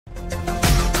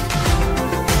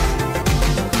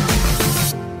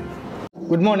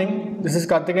Good morning. This is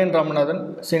Karthikeyan Ramanathan,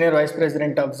 Senior Vice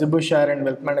President of Zebu Share and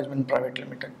Wealth Management Private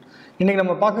Limited. இன்னைக்கு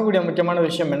நம்ம பார்க்கக்கூடிய முக்கியமான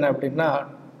விஷயம் என்ன அப்படின்னா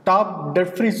டாப்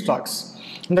டெட் ஃப்ரீ ஸ்டாக்ஸ்.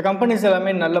 இந்த கம்பெனிஸ்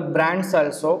எல்லாமே நல்ல பிராண்ட்ஸ்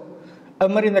ஆல்சோ.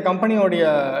 அது மாதிரி இந்த கம்பெனியோடைய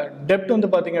டெப்ட் வந்து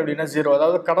பார்த்தீங்க அப்படின்னா ஜீரோ,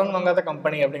 அதாவது கடன் வாங்காத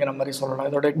கம்பெனி அப்படிங்கிற மாதிரி சொல்லலாம்.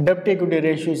 இதோட டெப்ட் ஈக்விட்டி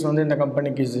ரேஷியோஸ் வந்து இந்த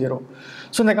கம்பெனிக்கு ஜீரோ.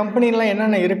 ஸோ இந்த கம்பெனிலாம்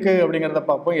என்னென்ன இருக்குது அப்படிங்கிறத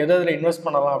பார்ப்போம், எதில் இன்வெஸ்ட்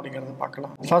பண்ணலாம் அப்படிங்கிறத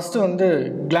பார்க்கலாம். ஃபஸ்ட்டு வந்து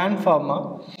கிளாண்ட் ஃபார்மா.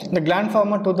 இந்த கிளாண்ட்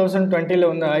ஃபார்மா 2020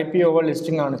 வந்து ஐபிஓவாக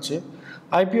லிஸ்டிங் ஆனிச்சு.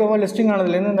 ஐபிஓவாக லிஸ்டிங்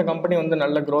ஆனதுலேருந்து இந்த கம்பெனி வந்து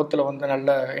நல்ல க்ரோத்தில் வந்து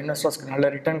நல்ல இன்வெஸ்டர்ஸ்க்கு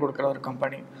நல்ல ரிட்டர்ன் கொடுக்குற ஒரு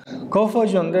கம்பெனி.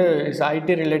 கோஃபோஜ் வந்து இஸ்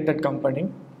ஐடி ரிலேட்டட் கம்பெனி.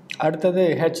 அடுத்தது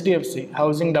HDFC,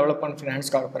 housing development finance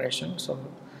corporation. So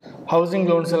housing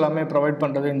loans எல்லாமே ப்ரொவைட்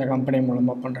பண்ணுறது இந்த கம்பெனி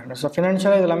மூலமாக பண்ணுறாங்க. ஸோ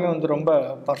ஃபினான்ஷியலாக இது எல்லாமே வந்து ரொம்ப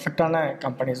பர்ஃபெக்டான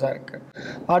கம்பெனிஸாக இருக்குது.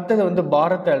 அடுத்தது வந்து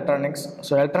பாரத் எலக்ட்ரானிக்ஸ்.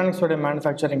 ஸோ எலக்ட்ரானிக்ஸோடைய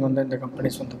மேனுஃபேக்சரிங் வந்து இந்த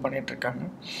கம்பெனிஸ் வந்து பண்ணிகிட்ருக்காங்க.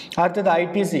 அடுத்தது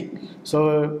ஐடிசி. ஸோ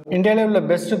இந்தியாவில் உள்ள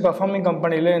பெஸ்ட் பெர்ஃபார்மிங்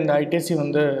கம்பெனியில் இந்த ஐடிசி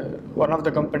வந்து one of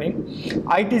the company.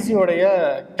 ஐடிசியோடைய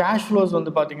cash flows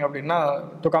வந்து பார்த்திங்க அப்படின்னா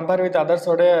டு கம்பேர் வித்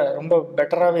அதர்ஸோடைய ரொம்ப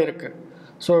பெட்டராகவே இருக்குது.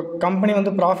 ஸோ கம்பெனி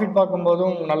வந்து ப்ராஃபிட்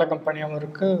பார்க்கும்போதும் நல்ல கம்பெனியாகவும்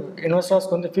இருக்குது.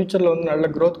 இன்வெஸ்டர்ஸ்க்கு வந்து ஃபியூச்சரில் வந்து நல்ல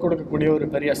க்ரோத் கொடுக்கக்கூடிய ஒரு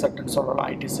பெரிய அசெட்னு சொல்லலாம்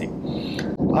ஐடிசி.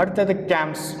 அடுத்தது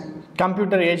games,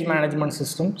 computer age management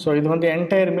system. So இது வந்து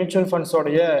என்டையர் மியூச்சுவல்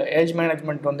ஃபண்ட்ஸோடைய ஏஜ்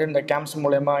மேனேஜ்மெண்ட் வந்து இந்த கேம்ஸ்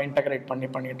மூலயமா இன்டகிரேட்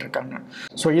பண்ணிட்டு இருக்காங்க.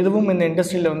 ஸோ இதுவும் இந்த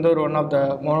இண்டஸ்ட்ரியில் வந்து ஒரு ஒன் ஆஃப் த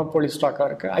மோனோபோலி ஸ்டாக்காக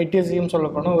இருக்குது. ஐடிசியும் சொல்ல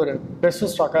போனால் ஒரு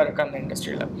பெஸ்ட் ஸ்டாக்காக இருக்குது அந்த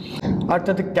இண்டஸ்ட்ரியில்.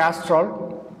 அடுத்தது கேஸ்ட்ரால்.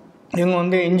 இவங்க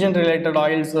வந்து இன்ஜின் ரிலேட்டட்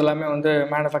ஆயில்ஸ் எல்லாமே வந்து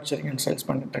மேனுஃபேக்சரிங் அண்ட் சேல்ஸ்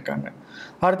பண்ணிட்டுருக்காங்க.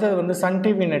 அடுத்தது வந்து Sun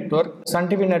TV network. Sun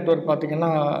TV network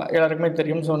பார்த்திங்கன்னா எல்லாருக்குமே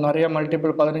தெரியும். ஸோ நிறைய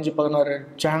மல்டிபிள் 15-16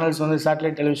 சேனல்ஸ் வந்து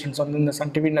சேட்டலைட் டெலிவிஷன்ஸ் வந்து இந்த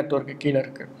சன் டிவி நெட்வொர்க்கு கீழே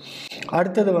இருக்குது.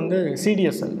 அடுத்தது வந்து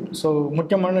சிடிஎஸ்எல். ஸோ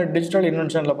முக்கியமான டிஜிட்டல்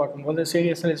இன்வென்ஷனில் பார்க்கும்போது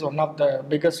CDSL is one of the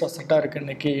biggest அசெட்டாக இருக்குது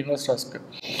இன்றைக்கி இன்வெஸ்டர்ஸ்க்கு.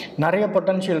 நிறைய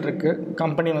பொட்டன்ஷியல் இருக்குது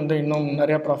கம்பெனி வந்து இன்னும்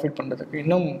நிறையா ப்ராஃபிட் பண்ணுறதுக்கு.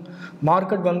 இன்னும்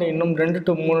மார்க்கெட் வந்து இன்னும் 2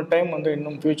 to 3 டைம் வந்து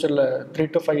இன்னும் ஃபியூச்சரில் 3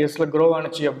 to 5 இயர்ஸில் க்ரோ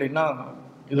ஆனிச்சு அப்படின்னா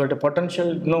இதோட பொட்டன்ஷியல்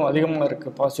இன்னும் அதிகமாக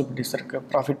இருக்குது, பாசிபிலிட்டிஸ் இருக்குது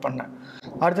ப்ராஃபிட் பண்ண.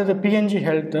 அடுத்தது பிஎன்ஜி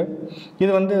ஹெல்த்து.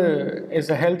 இது வந்து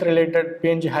is a health related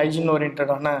PNG hygiene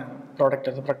ஓரியன்டான product.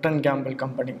 அது Procter and Gamble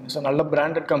company. So நல்ல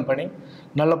பிராண்டட் கம்பெனி,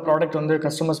 நல்ல ப்ராடக்ட் வந்து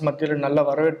கஸ்டமர்ஸ் மத்தியில் நல்ல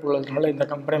வரவேற்பு உள்ளதுனால இந்த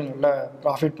கம்பெனி நல்ல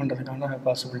ப்ராஃபிட் பண்ணுறதுக்கான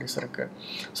பாசிபிலிட்டிஸ் இருக்குது.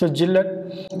 So Gillette.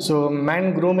 So man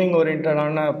grooming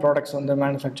ஓரியன்டான products வந்து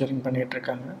மேனுஃபேக்சரிங்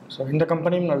பண்ணிகிட்ருக்காங்க. ஸோ இந்த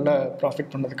கம்பெனியும் நல்ல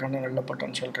ப்ராஃபிட் பண்ணுறதுக்கான நல்ல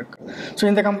பொட்டன்ஷியல் இருக்குது. ஸோ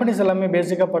இந்த கம்பெனிஸ் எல்லாமே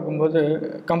பேசிக்காக பார்க்கும்போது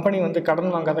கம்பெனி வந்து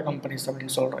கடன் வாங்காத கம்பெனிஸ்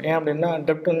அப்படின்னு சொல்கிறோம். ஏன் அப்படின்னா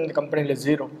டெப்ட் வந்து இந்த கம்பெனியில்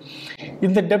ஜீரோ.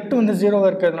 இந்த டெப்ட் வந்து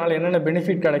ஜீரோவாக இருக்கிறதுனால என்னென்ன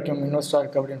பெனிஃபிட் கிடைக்கும்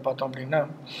இன்வெஸ்டருக்கு அப்படின்னு பார்த்தோம் அப்படின்னா,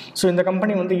 ஸோ இந்த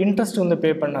கம்பெனி வந்து இன்ட்ரெஸ்ட் வந்து பே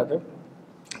பண்ணாது.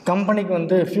 கம்பெனிக்கு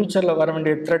வந்து ஃப்யூச்சரில் வர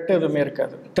வேண்டிய த்ரெட் எதுவுமே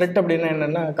இருக்காது. த்ரெட் அப்படின்னா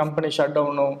என்னென்னா கம்பெனி ஷட்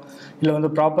டவுனோ இல்லை வந்து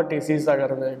ப்ராப்பர்ட்டி சீஸ்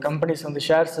ஆகிறது, கம்பெனிஸ் வந்து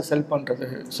ஷேர்ஸை செல் பண்ணுறது,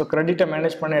 ஸோ கிரெடிட்டை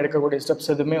மேனேஜ் பண்ண எடுக்கக்கூடிய ஸ்டெப்ஸ்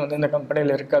எதுவுமே வந்து இந்த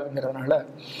கம்பெனியில் இருக்காதுங்கிறதுனால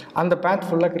அந்த பேத்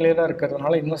ஃபுல்லாக கிளியராக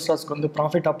இருக்கிறதுனால இன்வெஸ்டர்ஸ்க்கு வந்து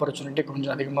ப்ராஃபிட் ஆப்பர்ச்சுனிட்டி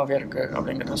கொஞ்சம் அதிகமாகவே இருக்குது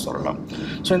அப்படிங்கிறத சொல்லலாம்.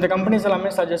 ஸோ இந்த கம்பெனிஸ்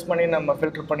எல்லாமே சஜஸ்ட் பண்ணி நம்ம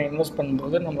ஃபில்டர் பண்ணி இன்வெஸ்ட்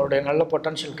பண்ணும்போது நம்மளுடைய நல்ல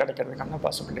பொட்டன்ஷியல் கிடைக்கிறதுக்கான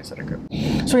பாசிபிலிட்டிஸ் இருக்குது.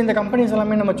 ஸோ இந்த கம்பெனிஸ்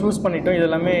எல்லாமே நம்ம சூஸ் பண்ணிட்டோம். இது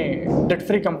எல்லாமே டெட்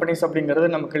ஃப்ரீ கம்பெனிஸ் அப்படிங்கிறது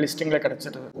நமக்கு லிஸ்டிங்கில்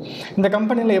கிடச்சிருது. இந்த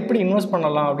கம்பெனியில் எப்படி இன்வெஸ்ட்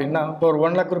பண்ணலாம் அப்படின்னா, இப்போ ஒரு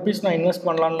 1 lakh rupees நான் இன்வெஸ்ட்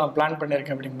பண்ணலான்னு நான் பிளான்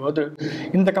பண்ணியிருக்கேன் அப்படிங்கும்போது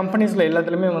இந்த கம்பெனிஸில்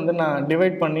எல்லாத்துலேயுமே வந்து நான்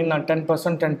டிவைட் பண்ணி நான்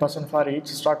 10% ஃபார்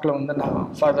ஈச் ஸ்டாக்கில் வந்து நான்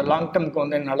ஃபார் த லாங் டேர்முக்கு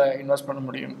வந்து என்னால் இன்வெஸ்ட் பண்ண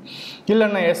முடியும். இல்லை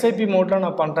நான் எஸ்ஐபி மோட்டில்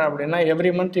நான் பண்ணுறேன் அப்படின்னா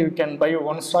every month you can buy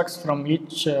 1 stocks from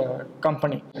each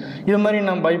company. இது மாதிரி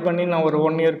நான் பை பண்ணி நான் ஒரு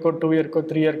 1 yearக்கோ 2 yearக்கோ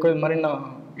 3 yearக்கோ இது மாதிரி நான்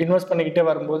இன்வெஸ்ட் பண்ணிக்கிட்டே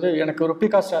வரும்போது எனக்கு ருப்பி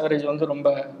காஸ்ட் ஆவரேஜ் வந்து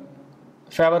ரொம்ப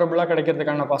ஃபேவரபுளாக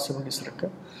கிடைக்கிறதுக்கான பாசிபிலிட்டிஸ்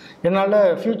இருக்குது. என்னால்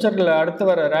ஃப்யூச்சரில் அடுத்து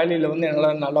வர ரேலியில் வந்து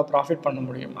என்னால் நல்லா ப்ராஃபிட் பண்ண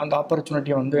முடியும். அந்த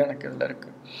ஆப்பர்ச்சுனிட்டி வந்து எனக்கு இதில்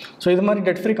இருக்குது. ஸோ இது மாதிரி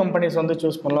டெட் ஃப்ரீ கம்பெனிஸ் வந்து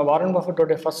சூஸ் பண்ணலாம். வாரன்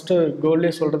பஃபெட்டோடைய ஃபஸ்ட்டு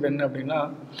கோல்லே சொல்கிறது என்ன அப்படின்னா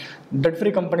டெட்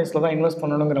ஃப்ரீ கம்பெனிஸில் தான் இன்வெஸ்ட்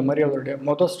பண்ணணுங்கிற மாதிரி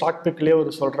அவருடைய ஸ்டாக் பிக்லேயே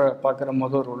ஒரு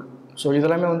பார்க்குற ரூல். ஸோ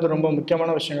இதெல்லாமே வந்து ரொம்ப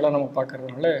முக்கியமான விஷயங்களாக நம்ம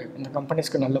பார்க்குறதுனால இந்த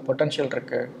கம்பெனிஸ்க்கு நல்ல பொட்டன்ஷியல்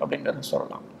இருக்குது அப்படிங்கிறத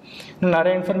சொல்லலாம். இன்னும்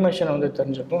நிறைய இன்ஃபர்மேஷனை வந்து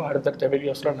தெரிஞ்சுப்போம். அடுத்தடுத்த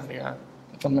வீடியோஸில் நிறையா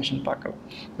information பார்க்கலாம்.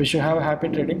 Wish you have a happy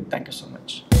trading. Thank you so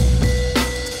much.